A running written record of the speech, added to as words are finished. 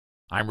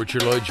I'm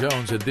Richard Lloyd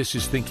Jones, and this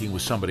is Thinking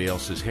with Somebody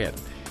Else's Head.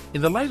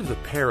 In the light of the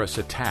Paris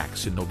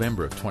attacks in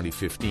November of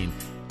 2015,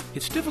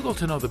 it's difficult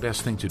to know the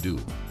best thing to do.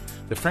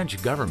 The French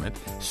government,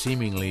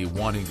 seemingly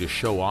wanting to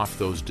show off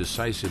those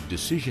decisive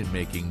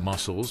decision-making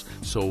muscles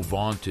so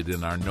vaunted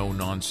in our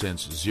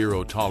no-nonsense,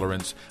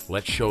 zero-tolerance,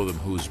 let's show them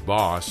who's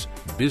boss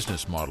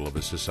business model of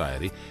a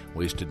society,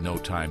 wasted no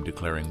time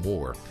declaring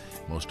war.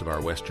 Most of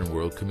our Western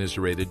world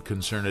commiserated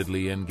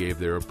concernedly and gave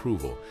their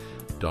approval.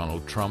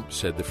 Donald Trump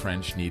said the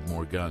French need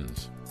more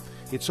guns.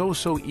 It's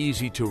so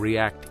easy to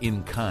react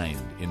in kind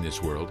in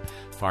this world,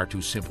 far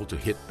too simple to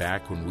hit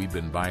back when we've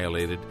been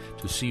violated,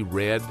 to see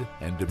red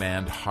and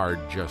demand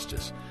hard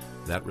justice.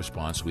 That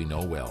response we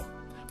know well.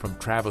 From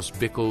Travis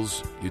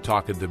Bickle's "You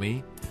Talkin' to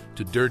Me?"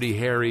 to Dirty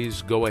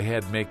Harry's "Go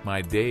ahead, make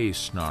my day"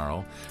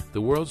 snarl,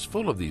 the world's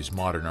full of these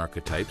modern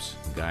archetypes,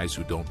 guys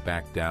who don't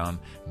back down,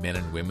 men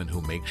and women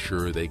who make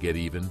sure they get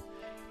even.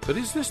 But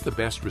is this the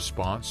best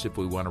response if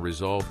we want to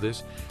resolve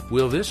this?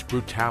 Will this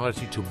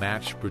brutality to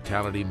match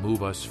brutality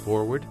move us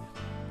forward?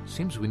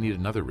 Seems we need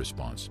another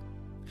response.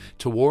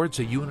 Towards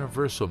a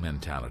universal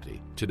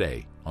mentality,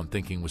 today on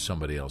Thinking with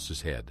Somebody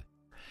Else's Head.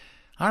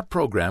 Our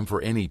program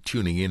for any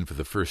tuning in for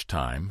the first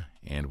time,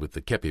 and with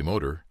the Kepi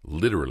motor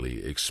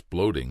literally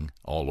exploding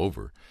all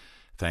over,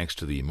 thanks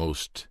to the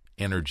most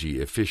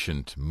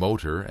energy-efficient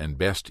motor and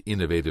best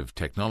innovative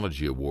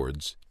technology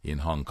awards in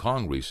Hong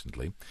Kong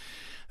recently,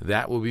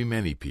 that will be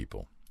many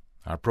people.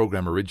 Our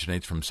program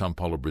originates from São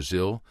Paulo,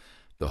 Brazil,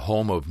 the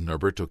home of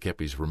Norberto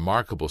Kepi's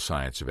remarkable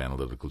Science of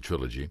Analytical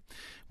trilogy,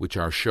 which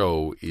our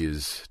show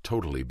is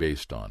totally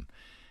based on.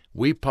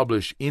 We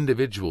publish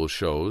individual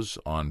shows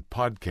on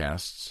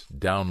podcasts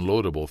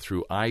downloadable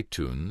through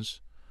iTunes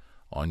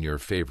on your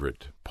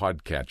favorite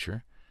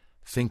podcatcher,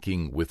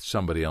 Thinking with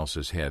Somebody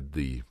Else's Head,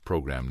 the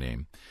program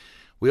name.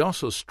 We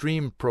also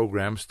stream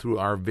programs through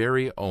our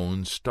very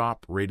own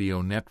Stop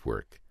Radio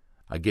network,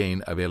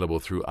 again available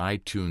through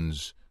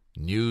iTunes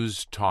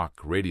News Talk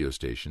radio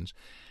stations,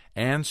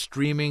 and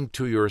streaming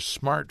to your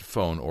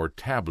smartphone or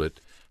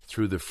tablet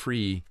through the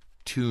free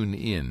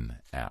TuneIn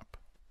app.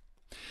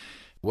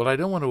 Well, I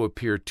don't want to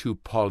appear too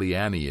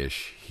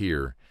Pollyanna-ish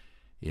here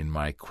in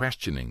my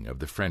questioning of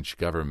the French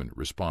government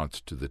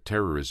response to the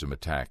terrorism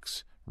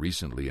attacks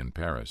recently in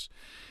Paris.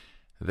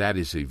 That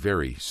is a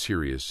very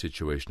serious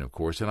situation, of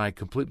course, and I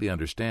completely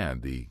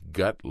understand the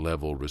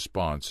gut-level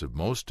response of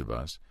most of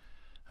us,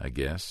 I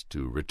guess,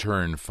 to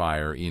return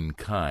fire in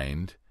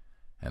kind,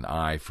 an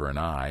eye for an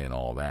eye and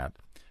all that.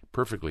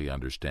 Perfectly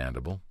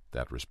understandable,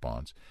 that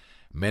response.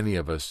 Many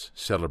of us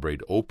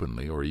celebrate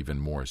openly or even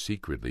more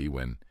secretly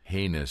when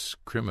heinous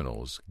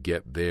criminals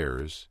get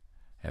theirs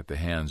at the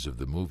hands of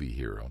the movie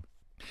hero.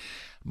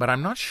 But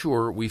I'm not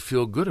sure we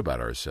feel good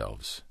about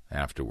ourselves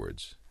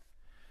afterwards.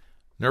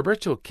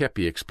 Norberto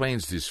Kepi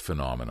explains this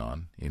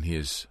phenomenon in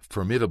his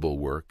formidable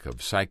work of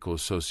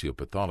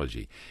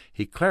psychosociopathology.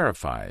 He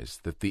clarifies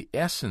that the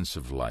essence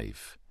of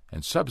life,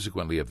 and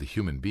subsequently of the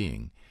human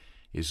being,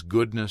 is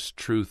goodness,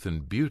 truth,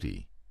 and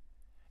beauty.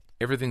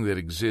 Everything that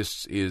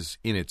exists is,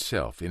 in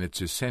itself, in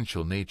its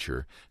essential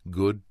nature,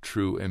 good,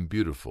 true, and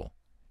beautiful,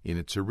 in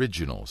its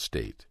original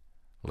state,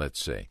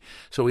 let's say.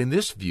 So in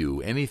this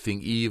view,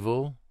 anything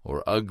evil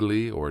or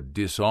ugly or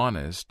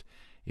dishonest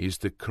is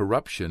the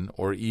corruption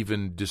or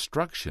even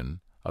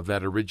destruction of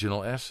that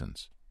original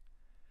essence.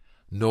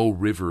 No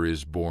river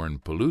is born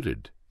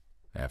polluted,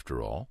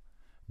 after all,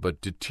 but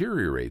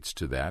deteriorates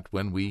to that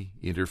when we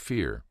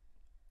interfere.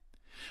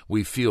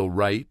 We feel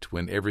right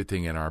when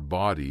everything in our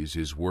bodies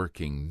is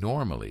working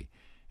normally.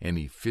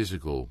 Any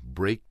physical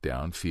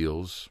breakdown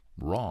feels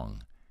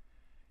wrong.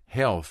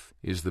 Health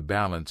is the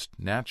balanced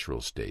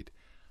natural state,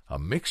 a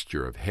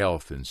mixture of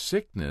health and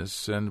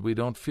sickness, and we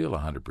don't feel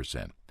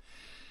 100%.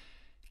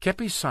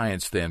 Kepi's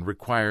science, then,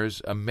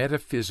 requires a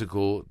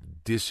metaphysical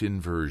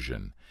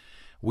disinversion.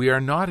 We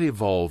are not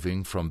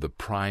evolving from the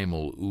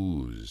primal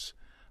ooze,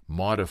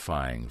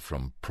 modifying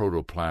from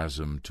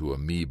protoplasm to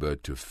amoeba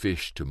to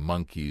fish to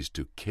monkeys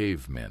to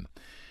cavemen.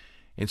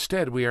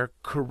 Instead, we are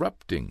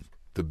corrupting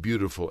the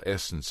beautiful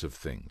essence of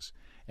things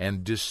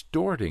and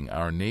distorting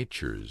our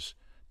natures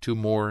to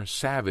more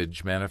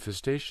savage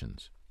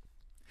manifestations.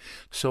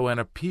 So an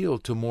appeal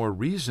to more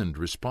reasoned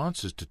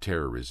responses to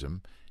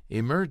terrorism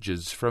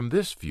emerges from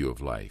this view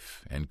of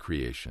life and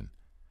creation,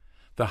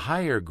 the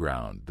higher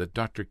ground that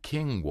Dr.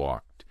 King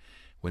walked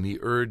when he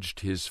urged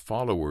his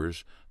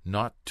followers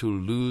not to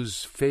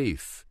lose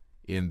faith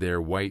in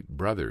their white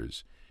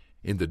brothers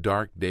in the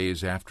dark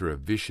days after a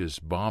vicious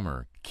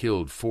bomber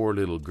killed 4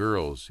 little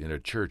girls in a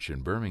church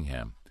in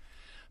Birmingham,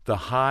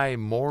 the high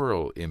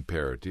moral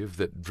imperative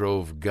that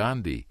drove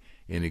Gandhi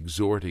in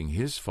exhorting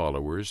his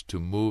followers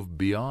to move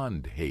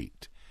beyond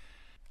hate.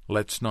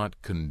 Let's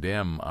not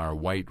condemn our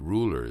white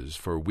rulers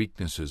for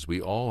weaknesses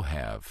we all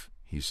have,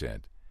 he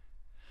said.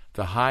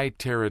 The high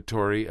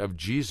territory of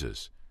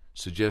Jesus,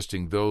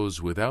 suggesting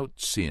those without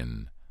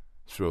sin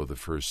throw the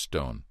first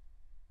stone.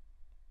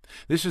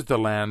 This is the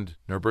land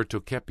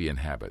Norberto Kepi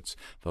inhabits,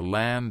 the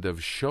land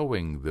of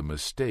showing the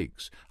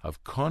mistakes,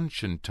 of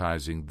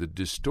conscientizing the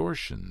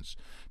distortions,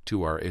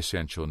 to our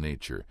essential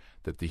nature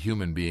that the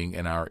human being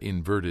and our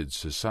inverted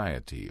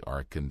society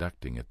are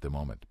conducting at the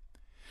moment.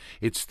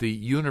 It's the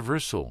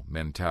universal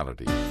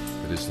mentality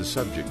that is the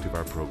subject of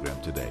our program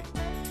today.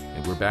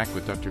 And we're back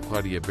with Dr.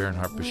 Claudia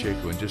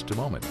Bernhardt-Pacheco in just a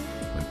moment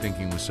when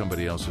Thinking with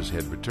Somebody Else's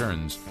Head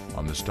returns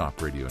on the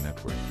Stop Radio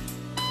Network.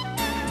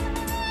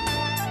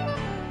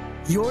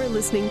 You're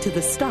listening to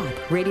the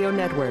Stop Radio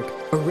Network,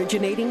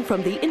 originating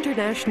from the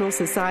International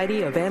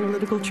Society of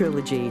Analytical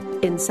Trilogy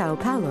in Sao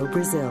Paulo,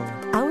 Brazil.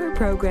 Our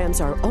programs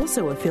are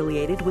also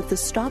affiliated with the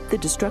Stop the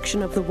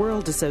Destruction of the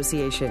World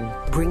Association,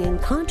 bringing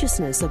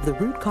consciousness of the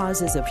root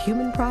causes of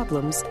human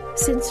problems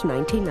since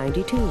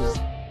 1992.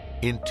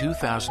 In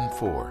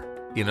 2004,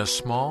 in a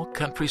small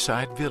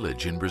countryside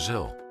village in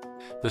Brazil,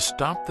 the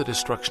Stop the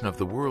Destruction of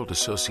the World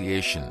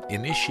Association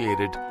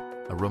initiated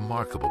a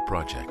remarkable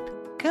project.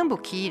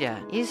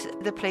 Cambuquira is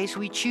the place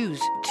we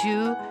choose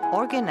to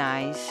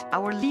organize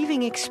our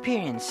living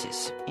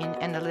experiences in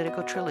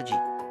analytical trilogy.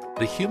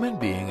 The human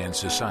being and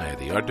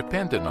society are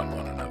dependent on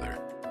one another.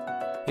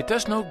 It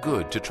does no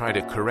good to try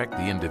to correct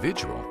the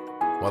individual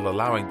while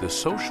allowing the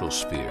social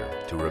sphere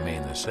to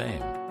remain the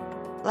same.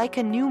 Like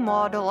a new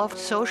model of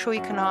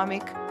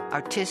socio-economic,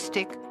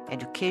 artistic,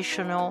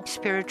 educational,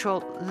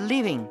 spiritual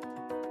living.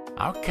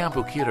 Our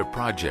Cambuquira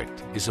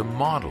project is a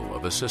model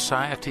of a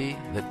society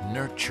that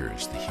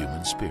nurtures the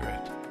human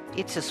spirit.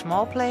 It's a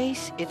small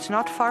place. It's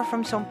not far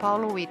from São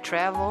Paulo. We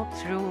travel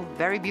through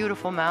very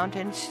beautiful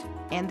mountains.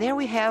 And there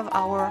we have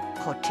our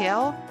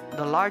hotel,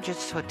 the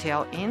largest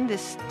hotel in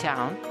this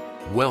town.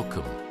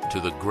 Welcome to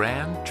the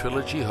Grand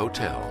Trilogy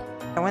Hotel.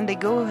 And when they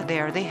go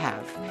there, they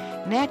have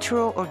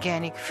natural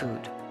organic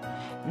food,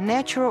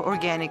 natural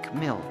organic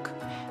milk,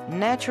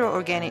 natural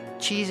organic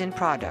cheese and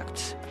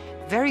products,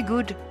 very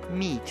good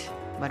meat,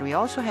 but we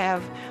also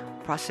have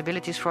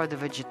possibilities for the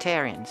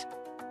vegetarians.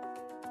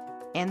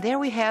 And there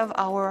we have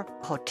our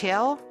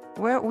hotel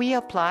where we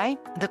apply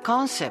the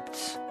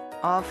concepts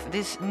of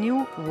this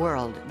new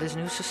world, this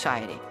new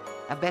society,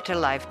 a better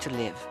life to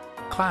live.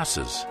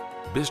 Classes,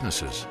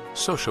 businesses,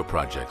 social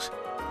projects,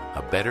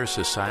 a better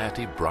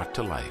society brought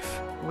to life.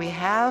 We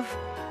have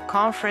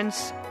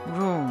conference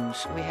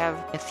rooms, we have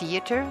a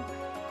theater,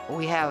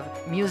 we have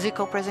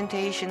musical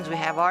presentations, we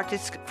have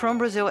artists from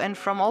Brazil and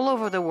from all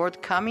over the world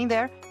coming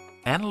there.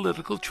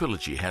 Analytical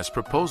Trilogy has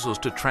proposals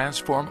to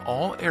transform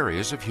all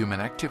areas of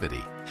human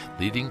activity,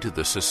 leading to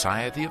the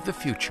society of the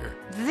future.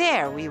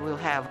 There we will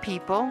have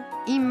people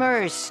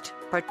immersed,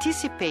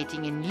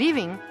 participating in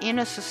living in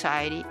a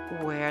society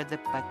where the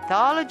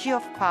pathology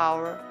of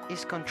power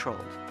is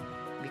controlled.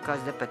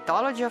 Because the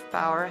pathology of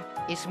power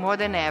is more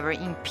than ever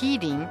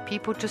impeding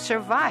people to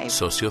survive.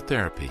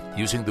 Sociotherapy,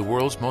 using the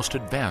world's most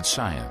advanced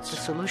science. The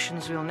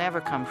solutions will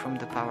never come from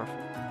the powerful.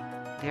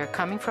 They are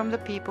coming from the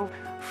people,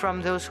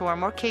 from those who are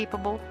more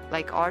capable,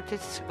 like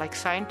artists, like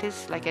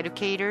scientists, like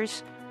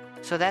educators.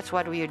 So that's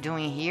what we are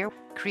doing here,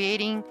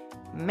 creating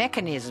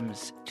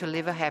mechanisms to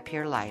live a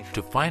happier life.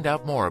 To find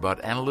out more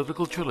about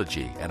Analytical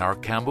Trilogy and our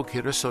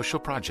Cambuquira social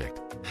project,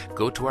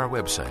 go to our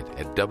website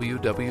at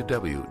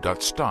www.stop.org.br.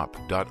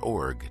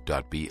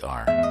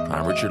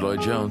 I'm Richard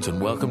Lloyd Jones,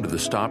 and welcome to the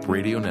Stop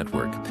Radio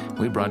Network.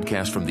 We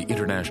broadcast from the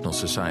International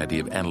Society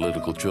of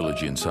Analytical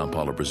Trilogy in Sao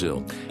Paulo,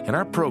 Brazil. And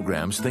our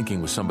programs,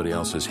 Thinking with Somebody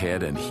Else's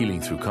Head and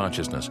Healing Through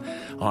Consciousness,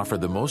 offer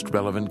the most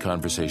relevant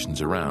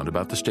conversations around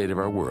about the state of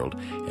our world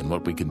and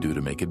what we can do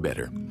to make it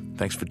better.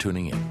 Thanks for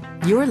tuning in.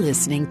 You're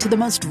listening to the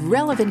most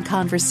relevant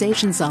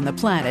conversations on the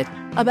planet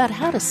about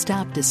how to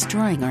stop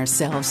destroying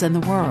ourselves and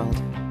the world.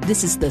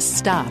 This is the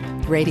Stop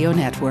Radio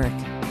Network.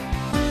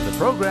 The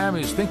program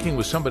is Thinking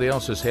with Somebody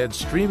Else's Head,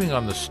 streaming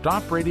on the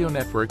Stop Radio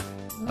Network,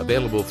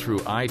 available through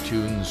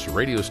iTunes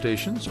radio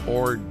stations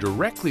or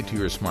directly to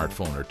your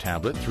smartphone or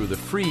tablet through the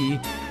free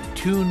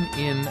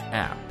TuneIn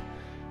app.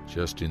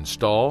 Just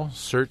install,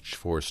 search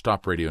for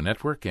Stop Radio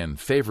Network, and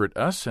favorite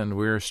us, and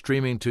we're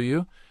streaming to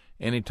you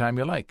anytime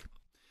you like.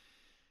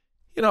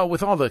 You know,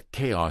 with all the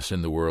chaos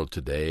in the world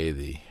today,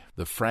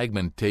 the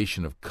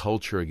fragmentation of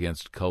culture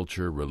against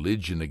culture,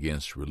 religion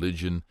against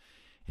religion,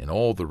 and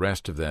all the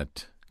rest of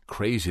that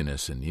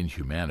craziness and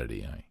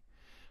inhumanity, I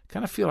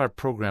kind of feel our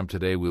program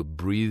today will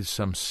breathe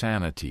some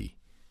sanity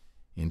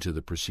into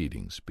the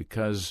proceedings,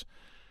 because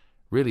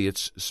really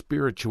it's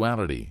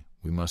spirituality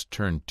we must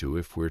turn to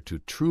if we're to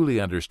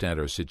truly understand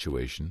our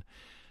situation,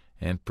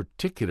 and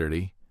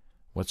particularly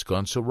what's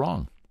gone so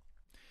wrong.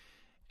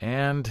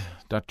 And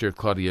Dr.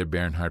 Claudia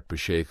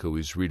Bernhardt-Pacheco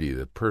is really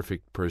the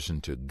perfect person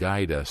to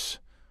guide us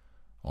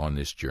on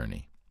this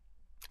journey.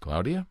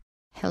 Claudia?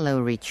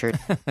 Hello, Richard.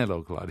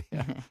 Hello,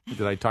 Claudia.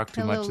 Did I talk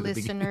too much at the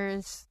beginning? Hello,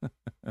 listeners,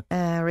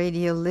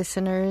 radio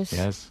listeners.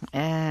 Yes.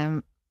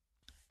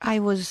 I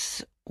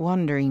was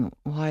wondering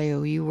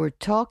while you were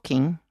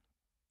talking,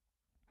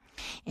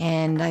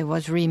 and I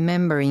was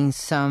remembering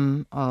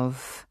some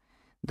of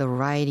the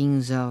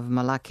writings of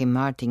Malachi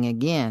Martin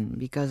again,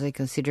 because I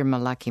consider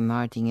Malachi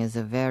Martin as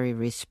a very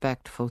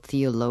respectful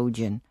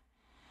theologian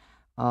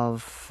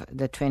of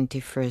the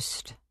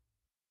 21st.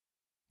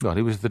 Well,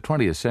 he was the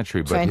 20th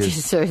century, but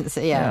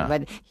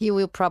but he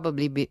will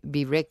probably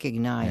be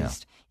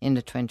recognized in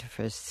the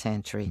 21st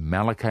century.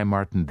 Malachi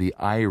Martin, the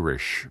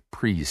Irish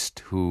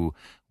priest who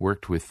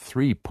worked with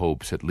 3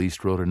 popes at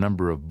least, wrote a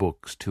number of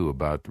books, too,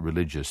 about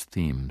religious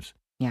themes.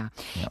 Yeah.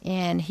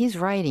 And his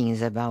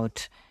writings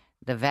about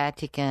the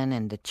Vatican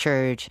and the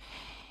Church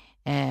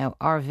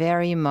are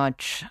very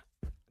much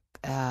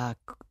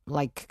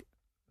alike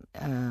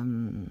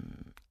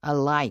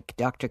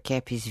Dr.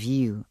 Keppe's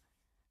view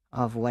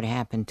of what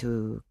happened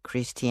to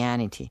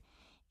Christianity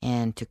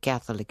and to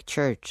Catholic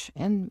Church,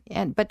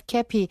 but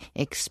Keppe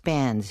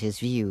expands his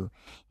view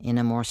in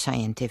a more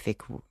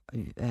scientific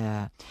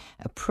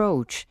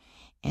approach,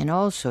 and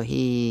also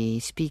he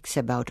speaks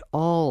about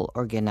all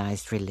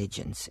organized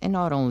religions and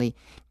not only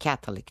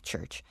Catholic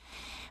Church.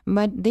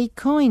 But they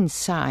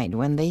coincide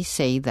when they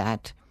say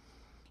that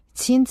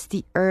since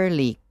the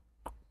early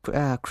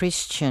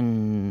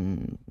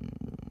Christian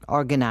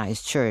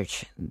organized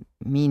church,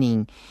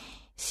 meaning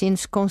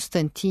since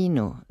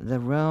Constantino, the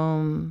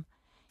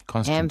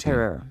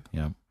Emperor,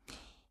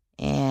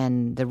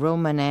 and the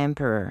Roman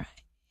Emperor,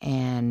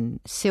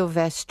 and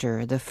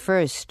Sylvester, the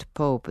first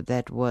Pope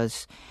that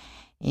was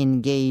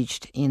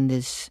engaged in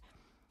this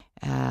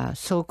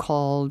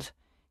so-called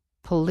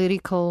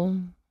political,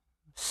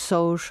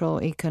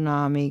 social,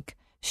 economic,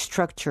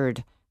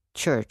 structured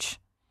church,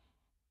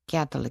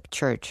 Catholic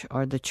Church,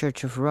 or the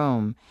Church of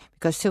Rome,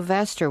 because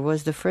Sylvester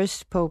was the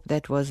first Pope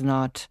that was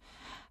not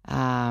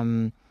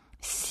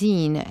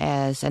seen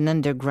as an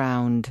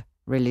underground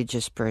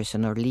religious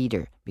person or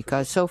leader,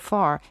 because so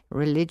far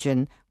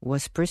religion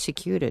was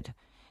persecuted.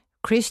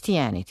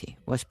 Christianity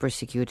was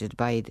persecuted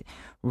by the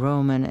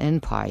Roman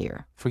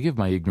Empire. Forgive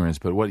my ignorance,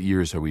 but what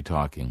years are we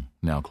talking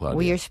now, Claudia?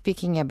 We are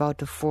speaking about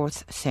the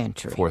 4th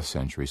century. 4th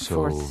century, so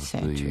 4th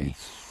century.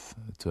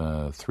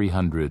 The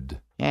 300...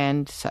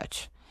 And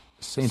such.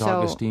 St.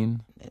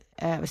 Augustine?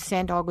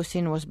 St.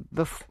 Augustine was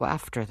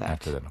after that.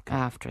 After that, okay.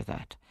 After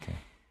that. Okay.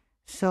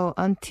 So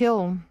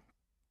until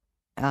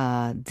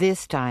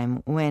this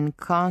time, when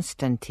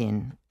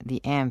Constantine,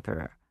 the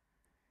emperor,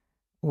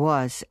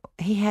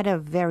 he had a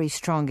very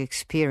strong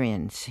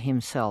experience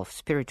himself,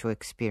 spiritual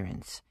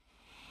experience,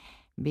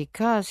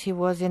 because he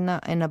was in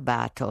a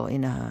battle,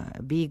 in a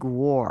big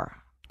war.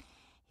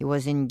 He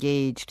was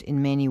engaged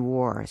in many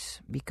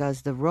wars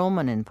because the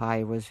Roman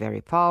Empire was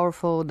very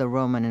powerful. The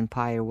Roman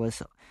Empire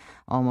was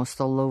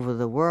almost all over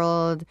the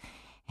world,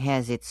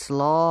 has its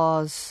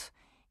laws,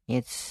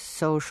 its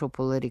social,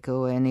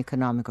 political, and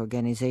economic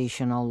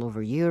organization all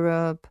over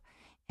Europe,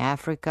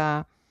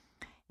 Africa,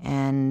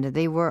 and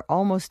they were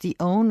almost the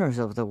owners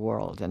of the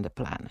world and the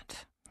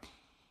planet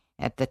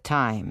at the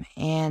time.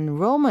 And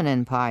Roman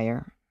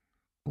Empire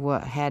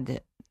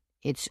had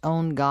its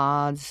own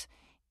gods.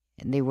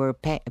 They were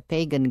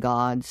pagan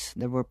gods.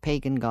 There were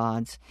pagan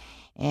gods.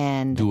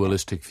 And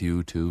dualistic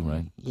view, too,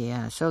 right?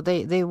 Yeah, so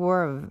they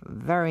were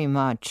very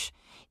much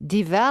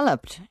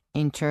developed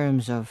in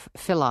terms of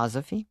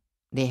philosophy.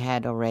 They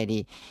had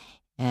already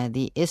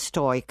the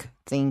Stoic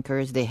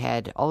thinkers. They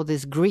had all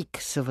this Greek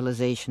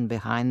civilization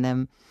behind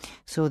them.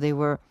 So they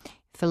were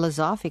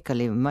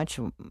philosophically much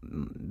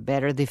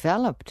better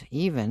developed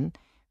even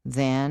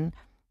than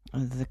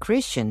the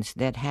Christians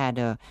that had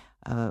a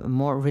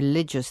more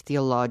religious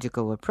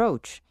theological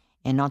approach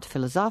and not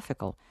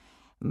philosophical.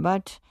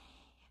 But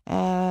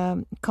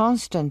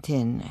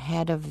Constantine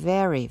had a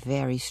very,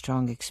 very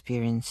strong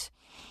experience,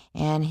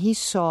 and he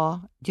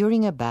saw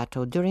during a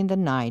battle, during the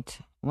night,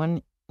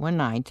 one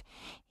night,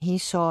 he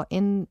saw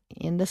in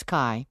the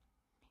sky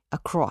a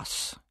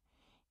cross,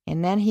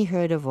 and then he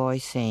heard a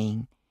voice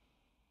saying,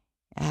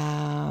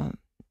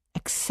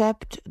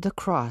 accept the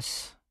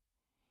cross,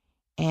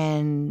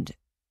 and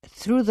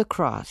through the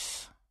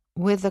cross,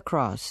 with the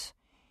cross,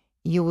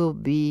 you will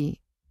be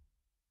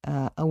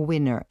a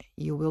winner.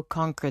 You will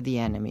conquer the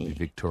enemy. Be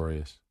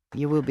victorious.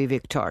 You will be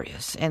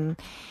victorious. And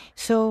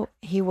so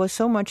he was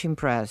so much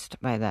impressed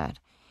by that.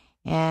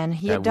 And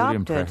he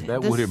adopted...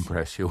 That would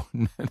impress you.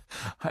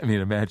 I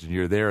mean, imagine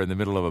you're there in the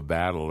middle of a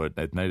battle,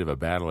 at night of a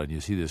battle, and you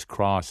see this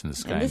cross in the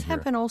sky. And this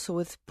happened also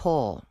with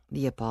Paul,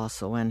 the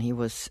apostle, when he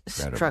was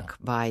struck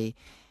by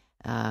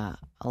a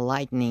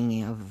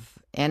lightning of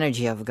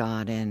energy of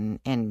God,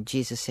 and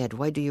Jesus said,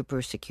 why do you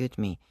persecute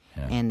me?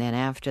 Yeah. And then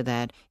after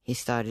that, he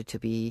started to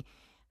be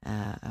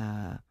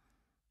an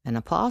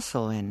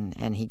apostle,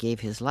 and he gave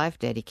his life,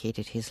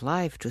 dedicated his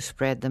life to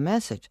spread the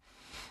message.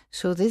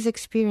 So this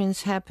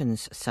experience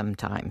happens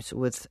sometimes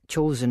with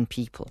chosen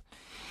people.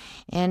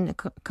 And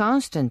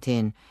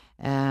Constantine,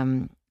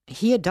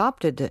 he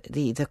adopted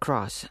the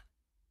cross,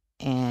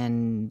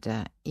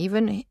 and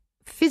even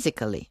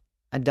physically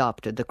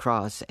adopted the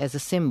cross as a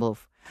symbol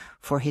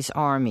for his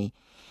army,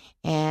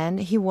 and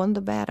he won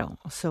the battle.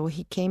 So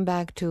he came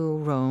back to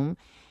Rome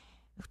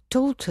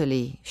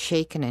totally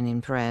shaken and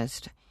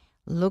impressed,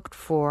 looked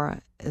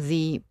for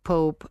the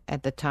Pope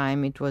at the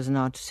time. It was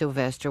not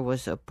Sylvester,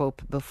 was a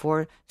Pope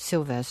before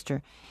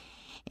Sylvester,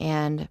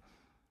 and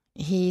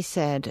he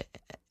said,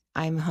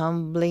 I'm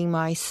humbling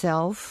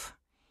myself,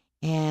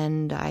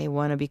 and I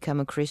want to become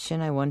a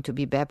Christian. I want to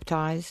be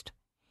baptized,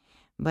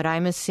 but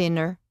I'm a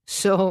sinner.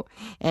 So,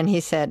 and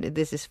he said,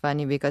 this is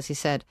funny because he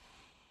said,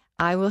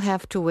 I will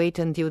have to wait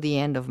until the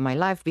end of my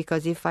life,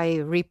 because if I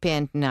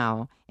repent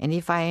now and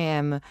if I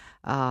am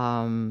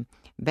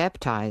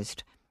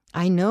baptized,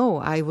 I know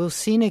I will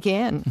sin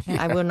again.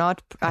 I will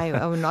not. I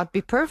will not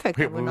be perfect.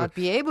 I will not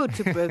be able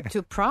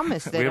to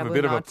promise that. We have I will a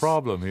bit not, of a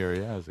problem here.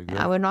 Yes,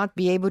 I will not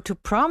be able to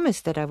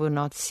promise that I will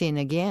not sin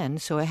again.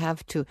 So I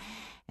have to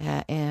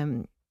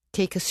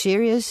take a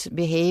serious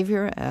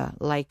behavior,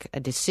 like a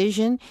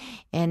decision,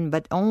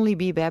 but only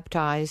be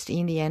baptized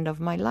in the end of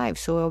my life.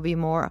 So it will be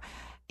more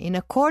in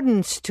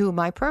accordance to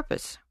my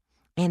purpose.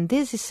 And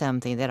this is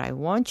something that I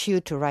want you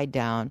to write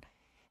down.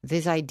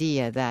 This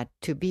idea that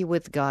to be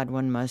with God,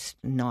 one must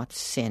not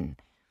sin.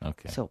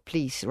 Okay. So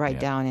please write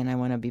down, and I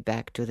want to be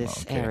back to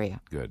this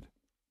area. Good.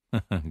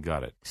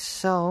 Got it.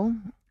 So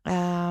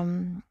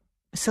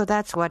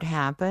that's what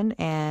happened.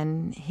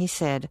 And he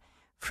said,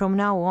 from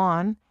now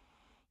on,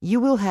 you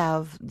will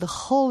have the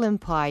whole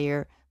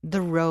empire,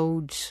 the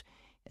roads,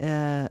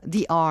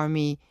 the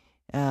army,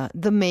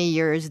 the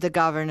mayors, the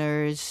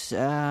governors,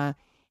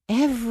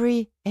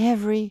 every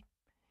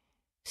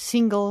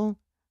single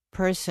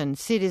person,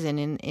 citizen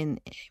in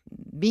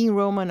being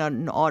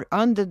Roman or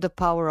under the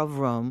power of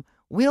Rome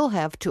will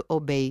have to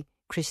obey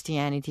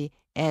Christianity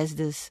as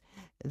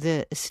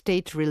the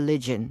state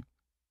religion.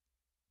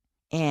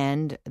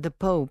 And the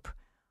Pope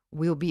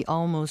will be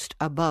almost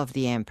above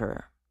the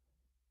emperor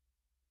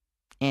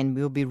and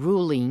will be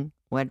ruling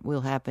what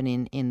will happen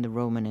in the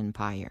Roman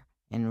Empire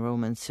and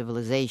Roman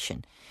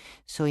civilization.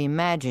 So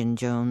imagine,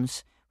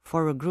 Jones,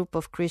 for a group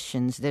of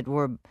Christians that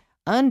were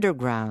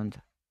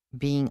underground,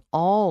 being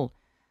all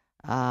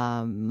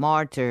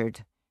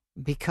martyred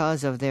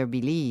because of their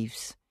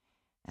beliefs,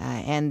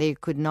 and they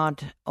could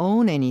not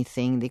own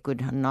anything, they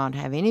could not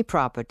have any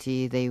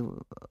property,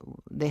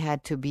 they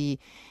had to be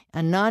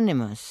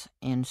anonymous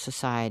in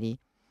society.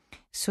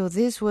 So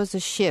this was a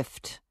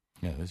shift.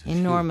 Yeah, this is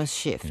enormous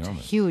shift,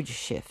 huge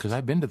shift. Because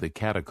I've been to the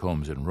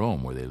catacombs in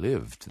Rome where they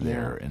lived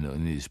there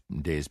in these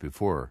days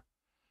before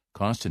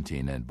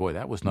Constantine, and boy,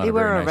 that was not. They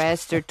were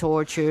arrested,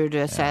 tortured,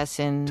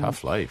 assassinated,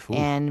 tough life,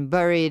 and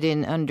buried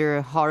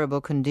under horrible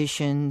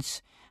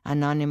conditions,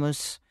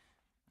 anonymous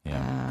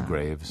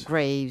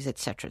graves,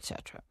 etc.,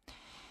 etc.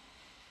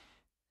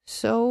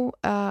 So,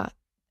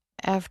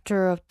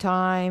 after a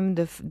time,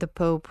 the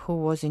Pope who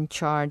was in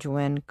charge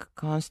when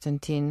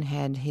Constantine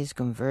had his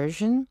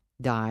conversion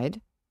died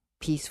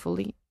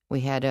peacefully.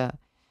 We had a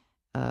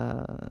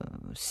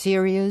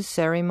serious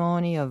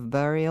ceremony of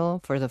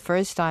burial. For the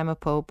first time, a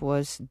pope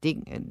was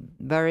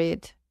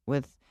buried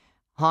with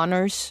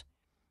honors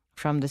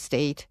from the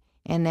state,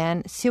 and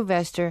then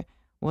Sylvester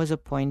was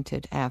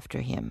appointed after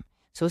him.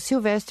 So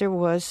Sylvester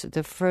was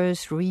the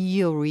first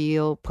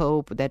real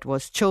pope that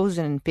was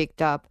chosen and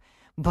picked up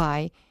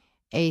by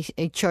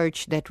a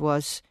church that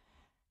was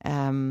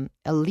a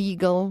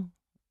legal,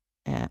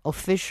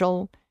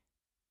 official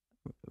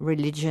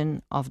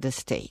religion of the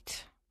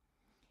state.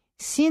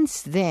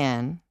 Since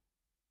then,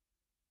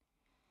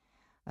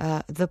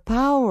 the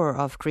power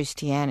of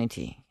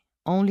Christianity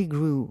only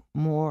grew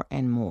more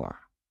and more,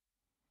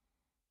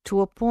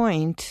 to a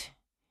point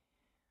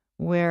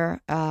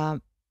where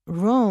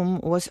Rome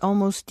was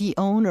almost the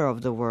owner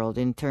of the world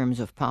in terms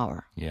of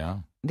power. Yeah.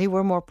 They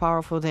were more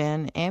powerful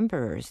than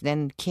emperors,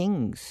 than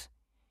kings.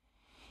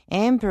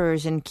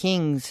 Emperors and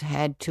kings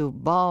had to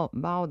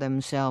bow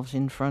themselves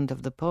in front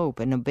of the Pope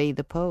and obey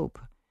the Pope.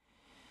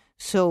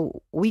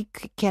 So we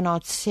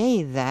cannot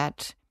say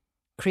that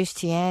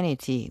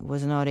Christianity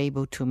was not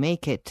able to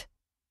make it,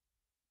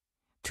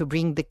 to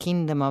bring the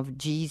kingdom of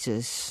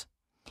Jesus,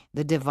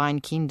 the divine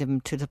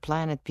kingdom, to the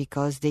planet,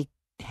 because they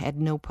had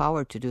no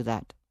power to do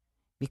that,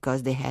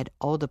 because they had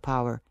all the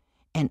power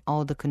and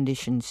all the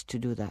conditions to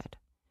do that.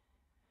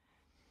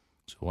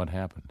 So what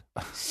happened?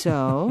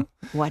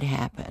 What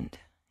happened?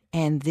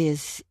 And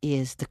this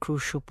is the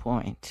crucial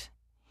point.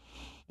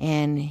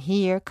 And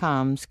here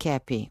comes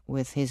Kepi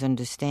with his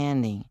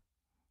understanding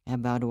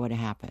about what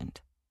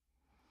happened.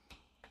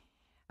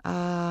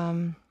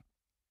 When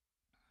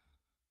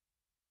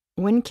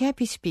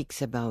Kepi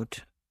speaks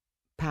about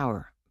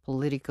power,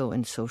 political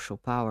and social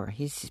power,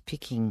 he's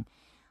speaking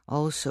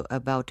also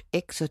about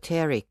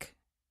exoteric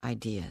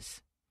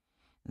ideas,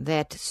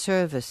 that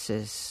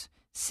services,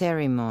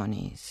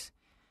 ceremonies,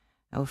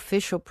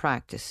 official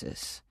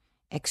practices,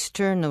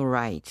 external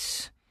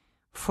rites,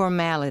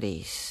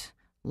 formalities,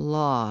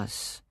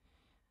 laws,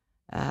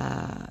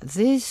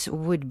 this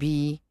would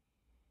be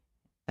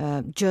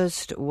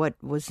just what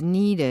was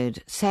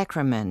needed: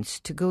 sacraments,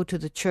 to go to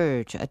the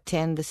church,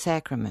 attend the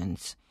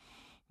sacraments,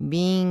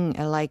 being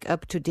like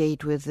up to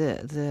date with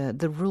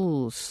the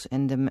rules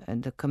and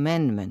the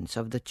commandments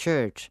of the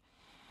church.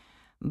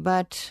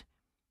 But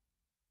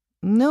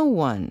no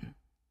one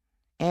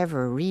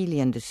ever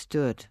really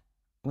understood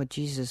what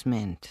Jesus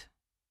meant.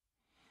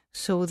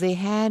 So they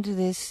had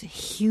this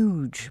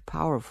huge,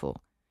 powerful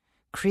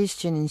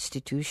Christian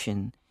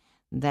institution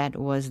that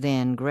was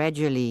then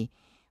gradually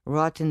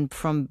rotten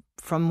from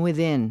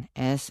within,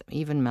 as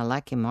even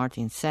Malachi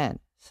Martin said,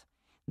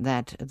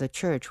 that the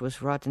church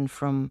was rotten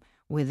from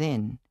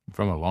within.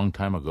 From a long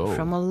time ago.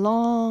 From a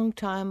long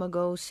time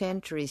ago,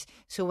 centuries.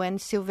 So when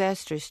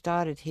Sylvester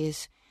started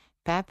his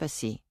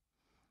papacy,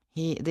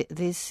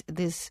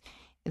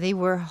 they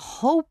were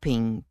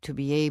hoping to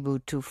be able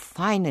to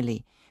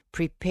finally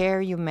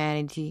prepare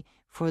humanity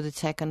for the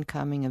second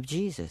coming of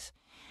Jesus.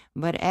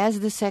 But as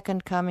the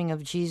second coming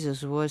of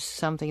Jesus was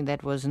something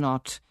that was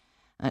not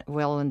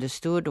well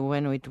understood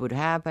when it would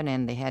happen,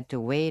 and they had to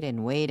wait,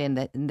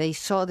 and they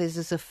saw this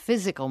as a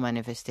physical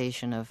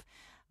manifestation of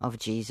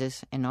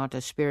Jesus and not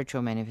a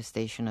spiritual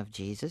manifestation of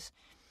Jesus.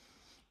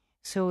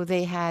 So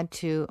they had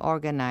to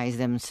organize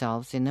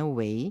themselves in a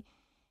way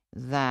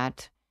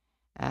that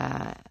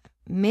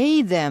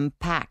made them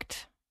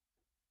pact,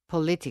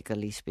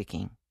 politically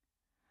speaking,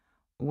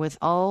 with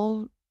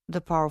all the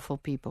powerful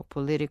people,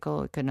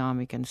 political,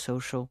 economic, and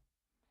social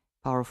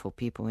powerful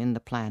people in the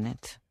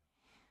planet.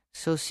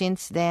 So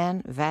since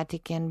then,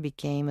 Vatican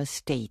became a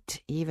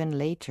state, even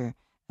later,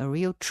 a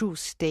real true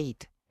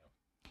state.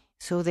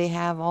 So they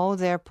have all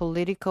their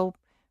political,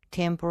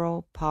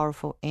 temporal,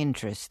 powerful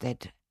interests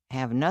that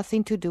have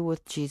nothing to do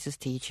with Jesus'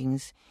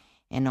 teachings,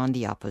 and on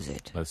the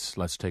opposite.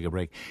 Let's take a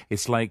break.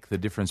 It's like the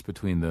difference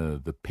between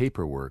the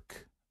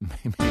paperwork,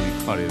 maybe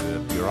probably the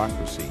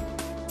bureaucracy,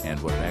 and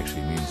what it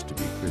actually means to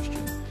be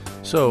Christian.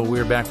 So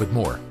we're back with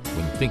more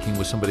when Thinking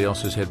with Somebody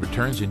Else's Head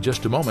returns in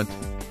just a moment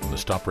on the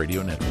Stop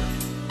Radio Network.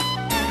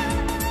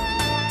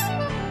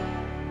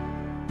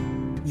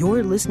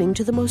 You're listening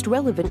to the most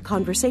relevant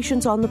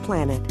conversations on the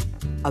planet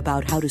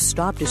about how to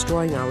stop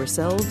destroying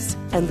ourselves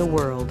and the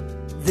world.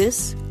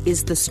 This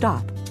is the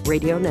Stop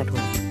Radio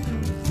Network.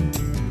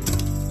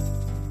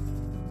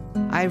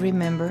 I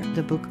remember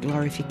the book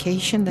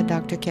Glorification that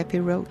Dr. Kepi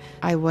wrote.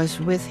 I was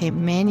with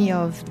him many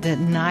of the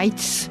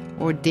nights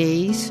or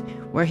days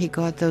where he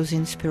got those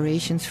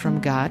inspirations from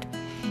God,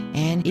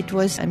 and it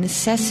was a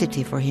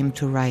necessity for him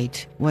to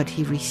write what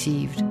he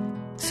received.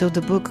 So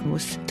the book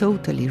was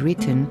totally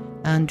written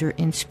under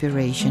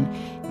inspiration.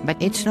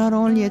 But it's not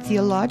only a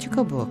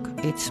theological book,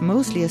 it's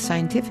mostly a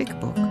scientific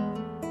book.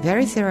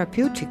 Very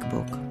therapeutic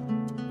book.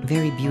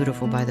 Very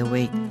beautiful, by the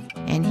way.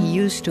 And he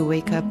used to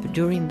wake up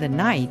during the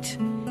night,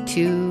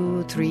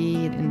 2,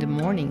 3 in the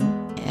morning,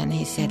 and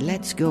he said,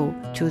 let's go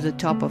to the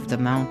top of the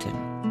mountain.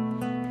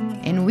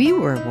 And we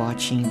were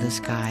watching the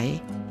sky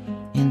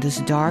in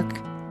this dark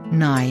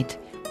night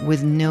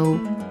with no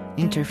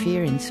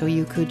interference, so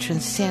you could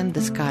transcend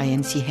the sky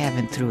and see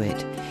heaven through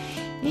it.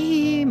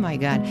 My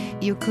God,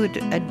 you could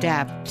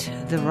adapt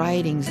the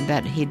writings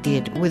that he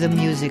did with the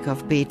music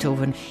of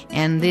Beethoven,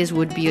 and this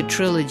would be a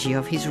trilogy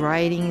of his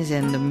writings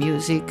and the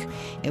music.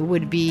 It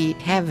would be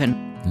heaven.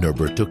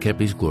 Norberto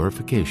Kepi's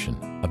Glorification,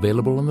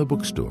 available in the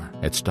bookstore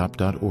at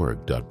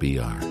stop.org.br.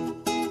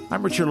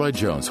 I'm Richard Lloyd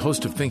Jones,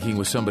 host of Thinking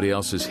with Somebody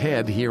Else's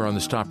Head here on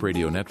the Stop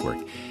Radio Network.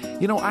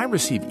 You know, I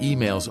receive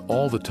emails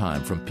all the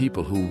time from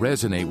people who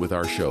resonate with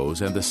our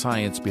shows and the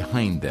science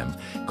behind them,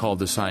 called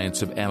the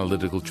science of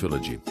analytical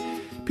trilogy.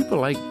 People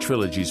like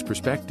Trilogy's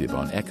perspective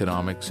on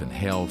economics and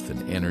health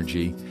and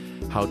energy,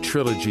 how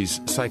Trilogy's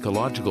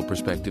psychological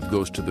perspective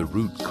goes to the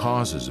root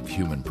causes of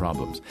human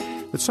problems.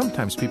 But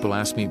sometimes people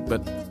ask me, but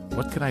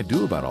what can I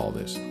do about all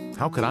this?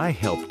 How can I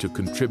help to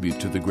contribute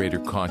to the greater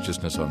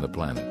consciousness on the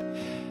planet?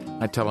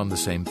 I tell them the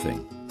same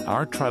thing.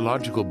 Our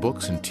trilogical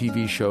books and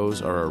TV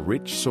shows are a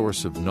rich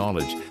source of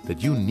knowledge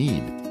that you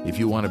need if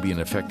you want to be an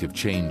effective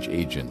change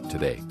agent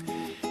today.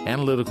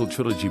 Analytical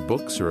Trilogy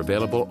books are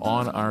available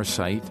on our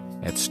site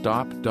at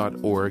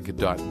stop.org.br.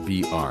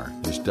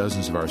 There's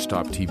dozens of our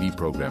Stop TV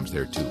programs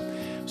there too.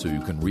 So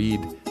you can read,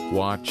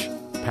 watch,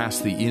 pass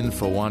the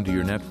info on to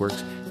your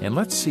networks, and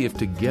let's see if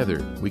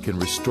together we can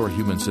restore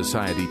human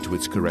society to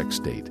its correct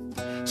state.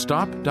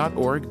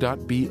 Stop.org.br.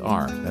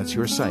 That's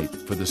your site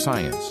for the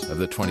science of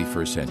the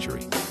 21st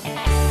century.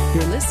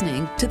 You're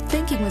listening to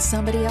Thinking with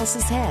Somebody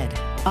Else's Head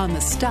on the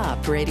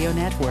Stop Radio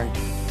Network.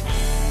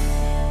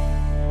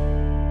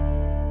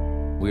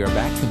 We are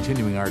back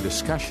continuing our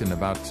discussion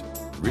about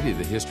really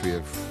the history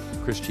of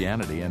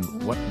Christianity and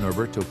what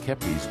Norberto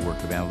Kepi's work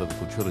of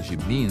Analytical Trilogy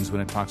means when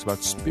it talks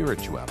about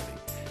spirituality,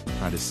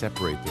 trying to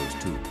separate those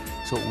two.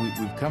 So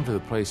we've come to the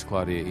place,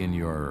 Claudia, in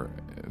your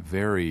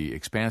very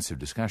expansive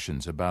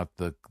discussions about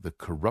the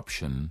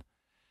corruption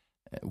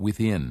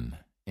within.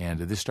 And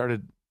this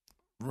started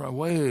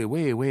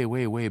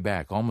way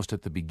back, almost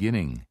at the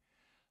beginning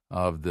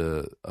of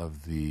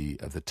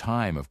the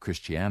time of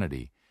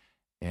Christianity.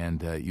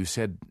 And you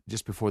said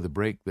just before the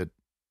break that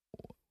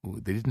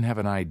they didn't have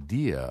an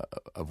idea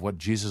of what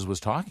Jesus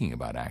was talking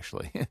about,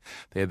 actually.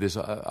 They had this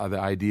other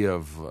idea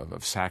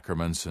of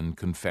sacraments and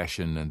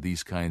confession and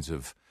these kinds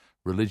of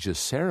religious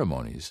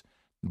ceremonies.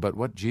 But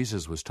what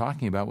Jesus was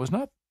talking about was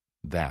not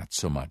that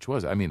so much,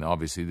 was it? I mean,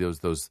 obviously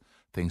those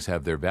things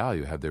have their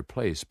value, have their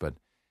place, but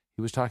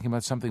he was talking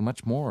about something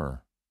much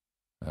more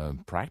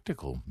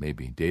practical,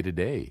 maybe, day to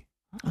day.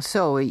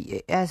 So,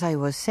 as I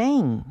was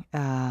saying,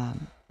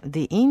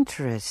 the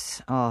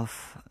interests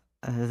of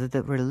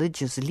the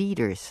religious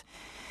leaders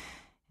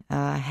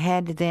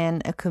had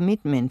then a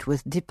commitment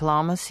with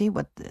diplomacy,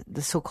 what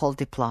the so-called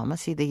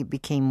diplomacy. They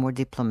became more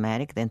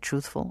diplomatic than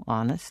truthful,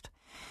 honest.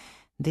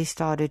 They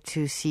started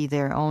to see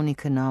their own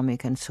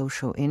economic and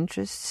social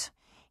interests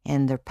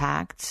and their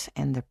pacts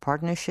and their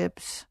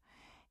partnerships,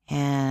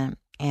 and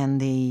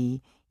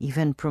they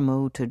even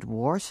promoted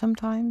war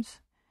sometimes.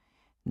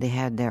 They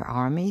had their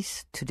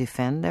armies to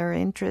defend their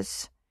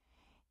interests,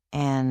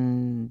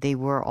 and they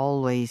were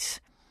always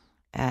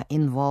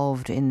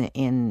involved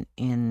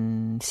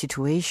in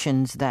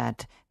situations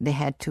that they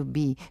had to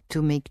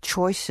make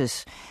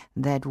choices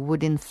that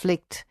would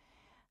inflict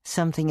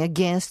something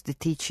against the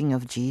teaching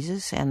of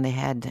Jesus, and they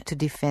had to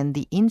defend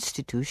the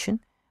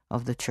institution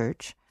of the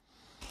church.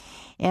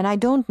 And I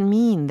don't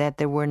mean that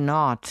there were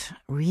not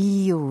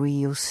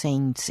real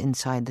saints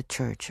inside the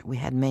church. We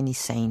had many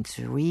saints,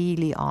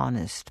 really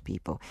honest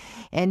people.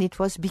 And it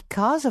was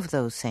because of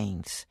those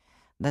saints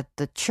that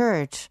the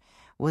church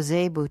was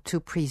able to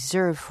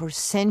preserve for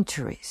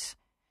centuries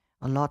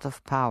a lot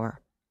of power.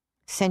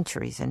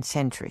 Centuries and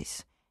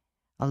centuries.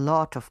 A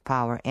lot of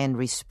power and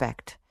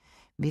respect.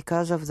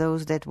 Because of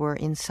those that were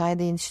inside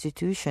the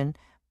institution,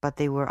 but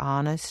they were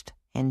honest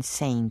and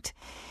saint.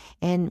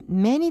 And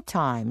many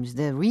times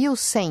the real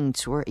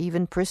saints were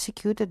even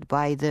persecuted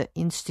by the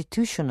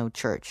institutional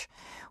church.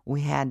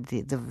 We had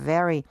the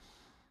very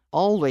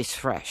always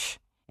fresh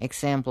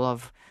example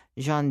of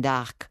Jeanne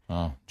d'Arc.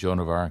 Oh, Joan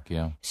of Arc,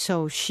 yeah.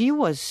 So she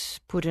was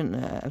put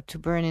to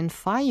burn in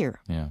fire.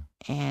 Yeah.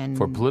 And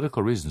for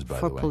political reasons, by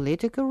the way. For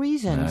political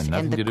reasons.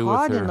 And the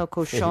Cardinal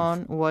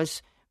Cochon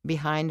was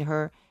behind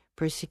her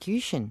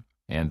persecution.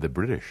 And the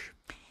British.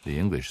 The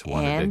English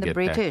wanted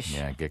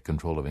to get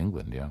control of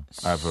England,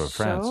 of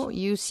France. So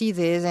you see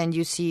this, and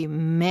you see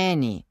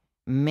many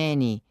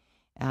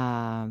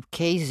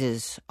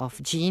cases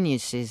of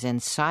geniuses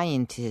and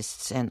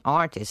scientists and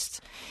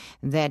artists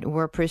that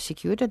were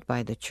persecuted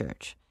by the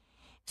church.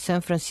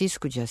 San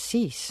Francisco de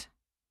Assis,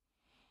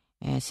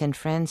 St.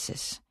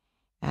 Francis,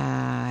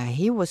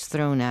 he was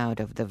thrown out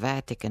of the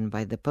Vatican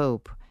by the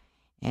Pope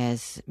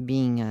as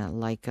being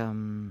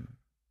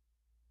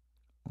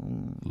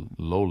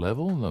low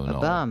level? No. A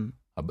bum.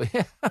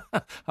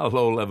 A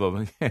low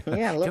level.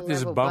 Get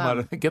this bum out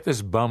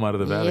of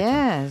the Vatican.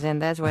 Yes, and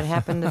that's what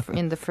happened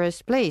in the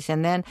first place.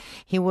 And then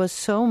he was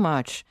so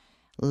much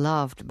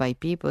loved by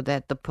people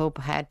that the Pope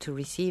had to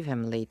receive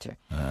him later.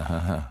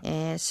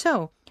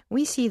 So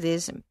we see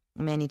this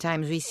many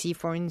times. We see,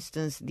 for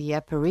instance, the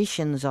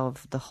apparitions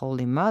of the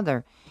Holy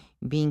Mother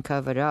being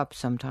covered up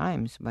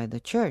sometimes by the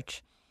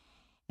church.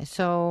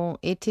 So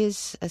it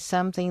is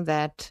something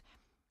that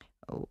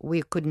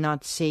we could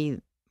not say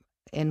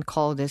and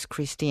call this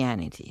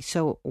Christianity.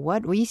 So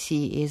what we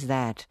see is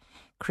that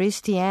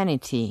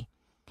Christianity,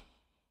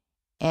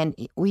 and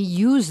we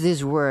use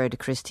this word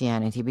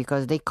Christianity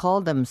because they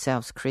call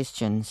themselves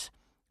Christians,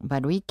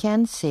 but we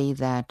can say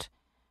that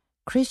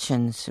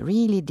Christians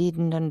really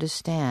didn't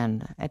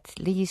understand, at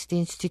least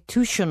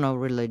institutional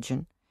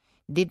religion,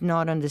 did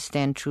not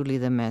understand truly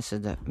the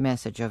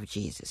message of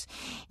Jesus.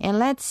 And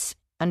let's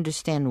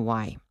understand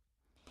why.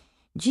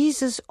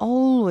 Jesus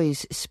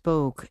always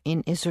spoke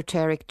in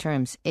esoteric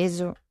terms,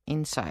 eso,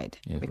 inside,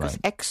 because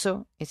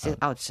exo is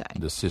outside.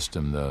 The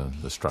system,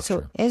 the structure.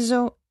 So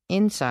eso,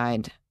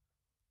 inside,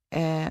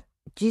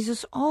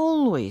 Jesus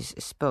always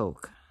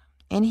spoke.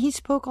 And he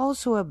spoke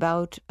also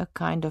about a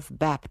kind of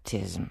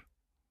baptism.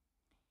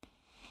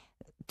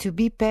 To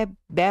be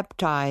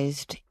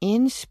baptized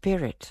in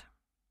spirit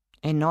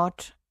and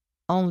not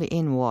only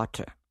in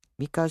water.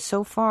 Because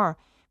so far,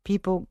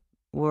 people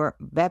were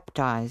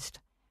baptized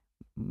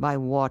by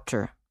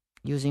water,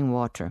 using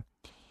water.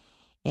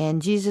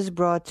 And Jesus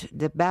brought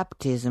the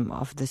baptism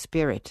of the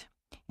Spirit.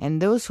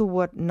 And those who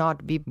would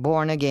not be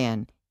born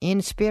again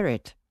in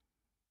spirit,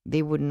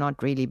 they would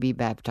not really be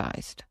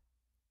baptized.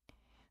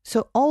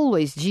 So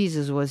always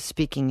Jesus was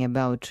speaking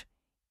about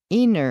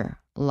inner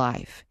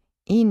life,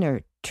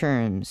 inner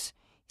terms,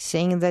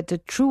 saying that the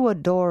true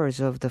adorers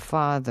of the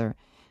Father,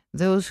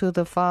 those who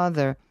the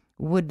Father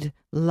would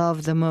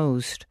love the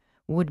most,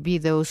 would be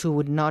those who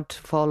would not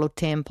follow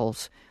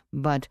temples,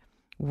 but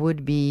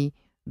would be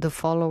the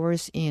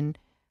followers in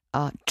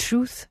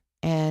truth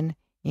and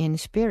in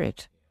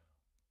spirit.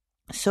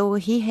 So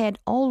he had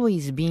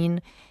always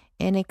been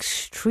an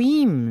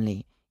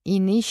extremely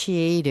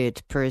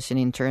initiated person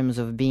in terms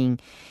of being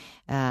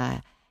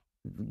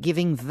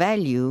giving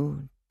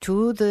value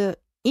to the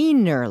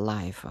inner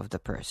life of the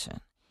person.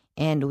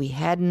 And we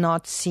had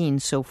not seen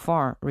so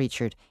far,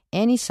 Richard,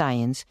 any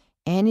science,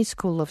 any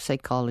school of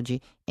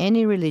psychology,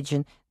 any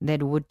religion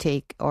that would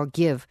take or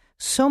give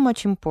so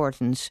much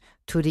importance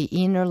to the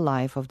inner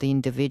life of the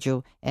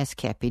individual as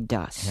Kepi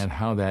does. And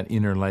how that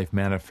inner life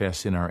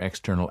manifests in our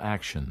external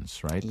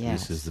actions, right?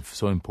 Yes. This is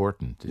so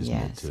important, isn't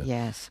it?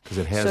 Yes. Because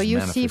it has so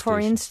you see, for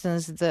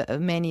instance, the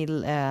many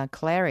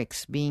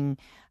clerics being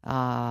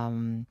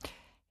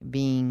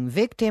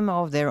victim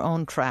of their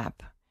own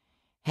trap,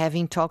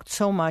 having talked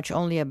so much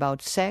only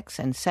about sex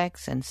and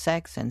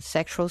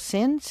sexual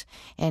sins,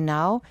 and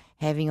now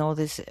having all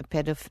these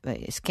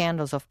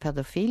scandals of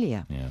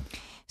pedophilia. Yeah.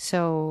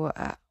 So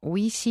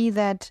we see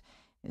that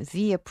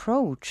the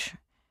approach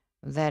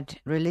that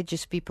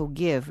religious people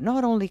give,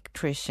 not only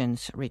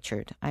Christians,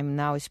 Richard. I'm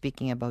now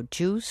speaking about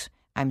Jews,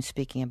 I'm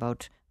speaking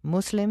about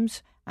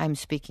Muslims, I'm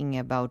speaking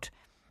about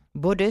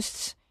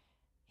Buddhists,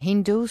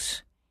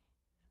 Hindus.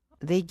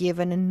 They give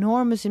an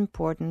enormous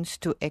importance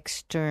to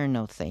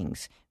external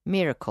things,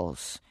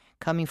 miracles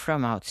coming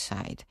from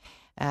outside,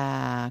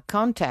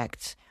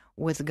 contacts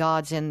with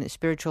gods and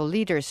spiritual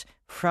leaders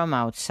from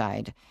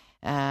outside,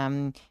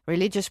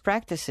 religious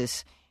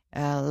practices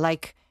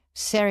like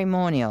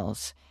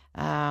ceremonials,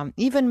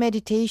 even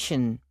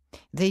meditation.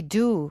 They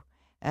do,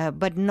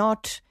 but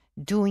not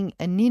doing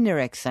an inner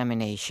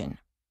examination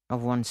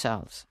of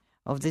oneself,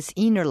 of this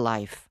inner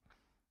life.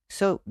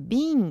 So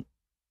being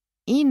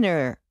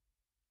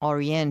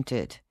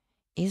inner-oriented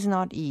is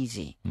not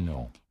easy.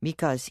 No.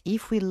 Because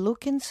if we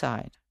look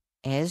inside,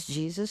 as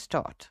Jesus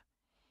taught,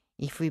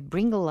 if we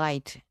bring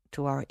light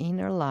to our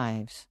inner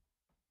lives,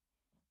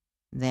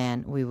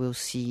 then we will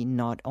see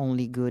not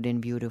only good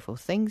and beautiful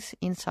things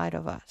inside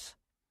of us.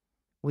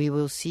 We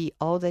will see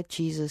all that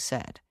Jesus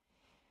said.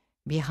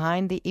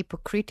 Behind the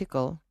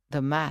hypocritical,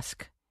 the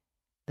mask,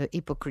 the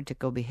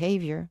hypocritical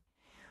behavior,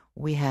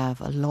 we